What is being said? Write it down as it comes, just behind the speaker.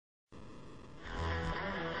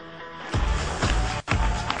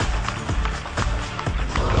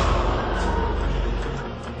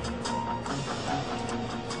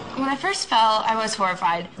fell. I was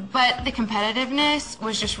horrified. But the competitiveness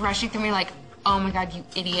was just rushing through me like, oh my God, you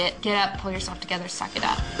idiot. Get up, pull yourself together, suck it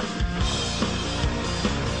up.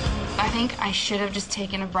 I think I should have just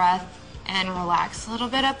taken a breath and relaxed a little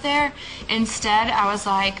bit up there. Instead, I was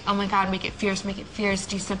like, oh my God, make it fierce,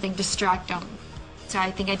 do something, distract them. So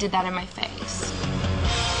I think I did that in my face.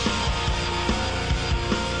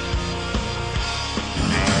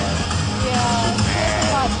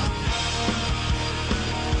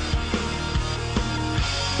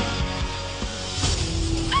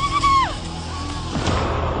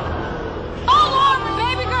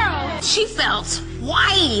 She fell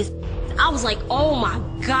twice. I was like, oh my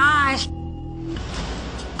gosh.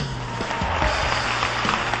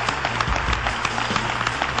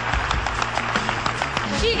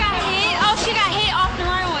 She got hit. Oh, she got hit off the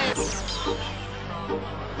runway.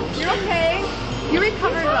 You're okay. You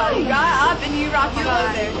recovered well. You got up and you rocked your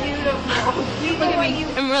boat there. Beautiful. You look at me.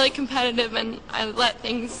 I'm really competitive and I let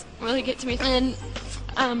things really get to me. And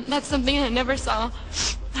that's something I never saw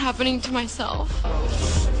happening to myself.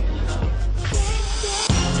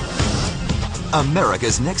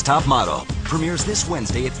 America's Next Top Model premieres this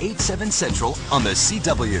Wednesday at 8/7 Central on The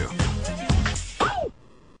CW.